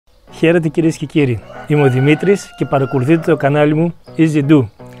Χαίρετε κυρίες και κύριοι, είμαι ο Δημήτρης και παρακολουθείτε το κανάλι μου Easy.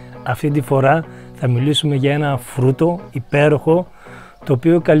 Αυτή τη φορά θα μιλήσουμε για ένα φρούτο υπέροχο, το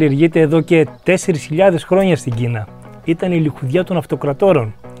οποίο καλλιεργείται εδώ και 4.000 χρόνια στην Κίνα. Ήταν η λιχουδιά των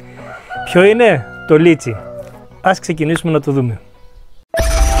αυτοκρατόρων. Ποιο είναι? Το λίτσι. Ας ξεκινήσουμε να το δούμε.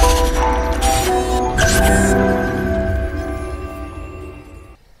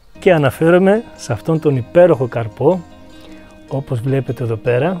 Και αναφέρομαι σε αυτόν τον υπέροχο καρπό, όπως βλέπετε εδώ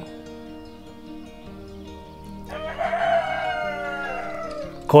πέρα.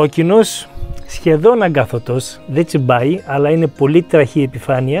 Κόκκινος, σχεδόν αγκαθωτός, δεν τσιμπάει, αλλά είναι πολύ τραχή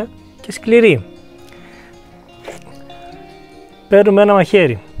επιφάνεια και σκληρή. Παίρνουμε ένα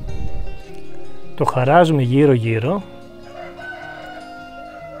μαχαίρι, το χαράζουμε γύρω γύρω,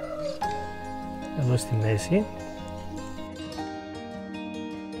 εδώ στη μέση.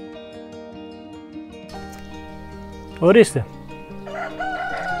 Ορίστε,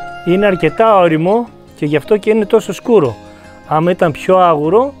 είναι αρκετά ώριμο και γι' αυτό και είναι τόσο σκούρο. Άμα ήταν πιο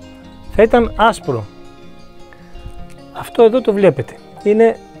άγουρο θα ήταν άσπρο. Αυτό εδώ το βλέπετε,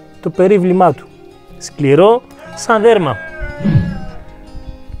 είναι το περίβλημά του, σκληρό σαν δέρμα.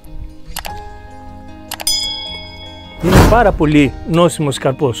 Είναι πάρα πολύ νόσιμος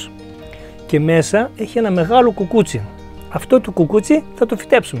καρπός και μέσα έχει ένα μεγάλο κουκούτσι. Αυτό το κουκούτσι θα το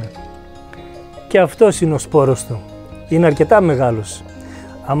φυτέψουμε και αυτός είναι ο σπόρος του. Είναι αρκετά μεγάλος.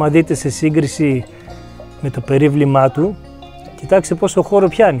 Άμα δείτε σε σύγκριση με το περίβλημά του, κοιτάξτε πόσο χώρο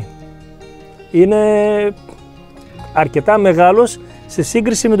πιάνει. Είναι αρκετά μεγάλος σε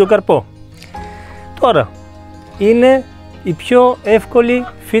σύγκριση με τον καρπό. Τώρα, είναι η πιο εύκολη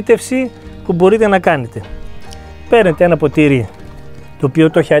φύτευση που μπορείτε να κάνετε. Παίρνετε ένα ποτήρι το οποίο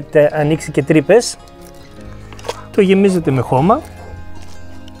το έχετε ανοίξει και τρύπες, το γεμίζετε με χώμα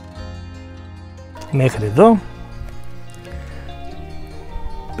μέχρι εδώ.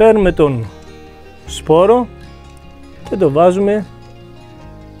 Παίρνουμε τον σπόρο και το βάζουμε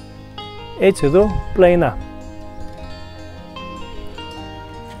έτσι εδώ πλαϊνά.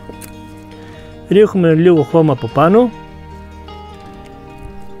 Ρίχνουμε λίγο χώμα από πάνω,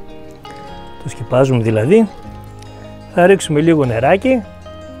 το σκεπάζουμε δηλαδή, θα ρίξουμε λίγο νεράκι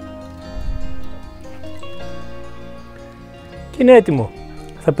και είναι έτοιμο.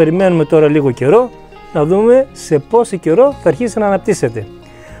 Θα περιμένουμε τώρα λίγο καιρό να δούμε σε πόσο καιρό θα αρχίσει να αναπτύσσεται.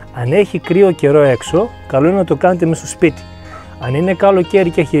 Αν έχει κρύο καιρό έξω, καλό είναι να το κάνετε μέσα στο σπίτι. Αν είναι καλοκαίρι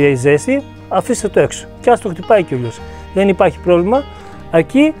και έχει ζέστη, αφήστε το έξω και ας το χτυπάει κι όλιος. Δεν υπάρχει πρόβλημα,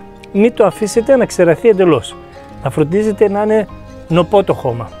 αρκεί μην το αφήσετε να ξεραθεί εντελώς. Να φροντίζετε να είναι νοπό το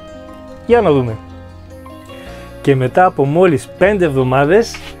χώμα. Για να δούμε. Και μετά από μόλις 5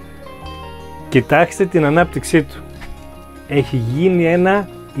 εβδομάδες, κοιτάξτε την ανάπτυξή του. Έχει γίνει ένα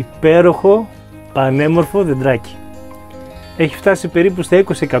υπέροχο, πανέμορφο δεντράκι. Έχει φτάσει περίπου στα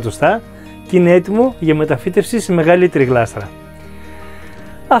 20 εκατοστά και είναι έτοιμο για μεταφύτευση σε μεγαλύτερη γλάστρα.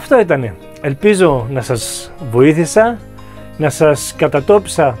 Αυτό ήτανε. Ελπίζω να σας βοήθησα, να σας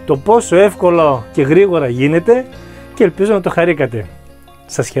κατατόπισα το πόσο εύκολο και γρήγορα γίνεται και ελπίζω να το χαρήκατε.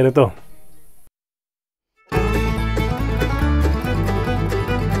 Σας χαιρετώ.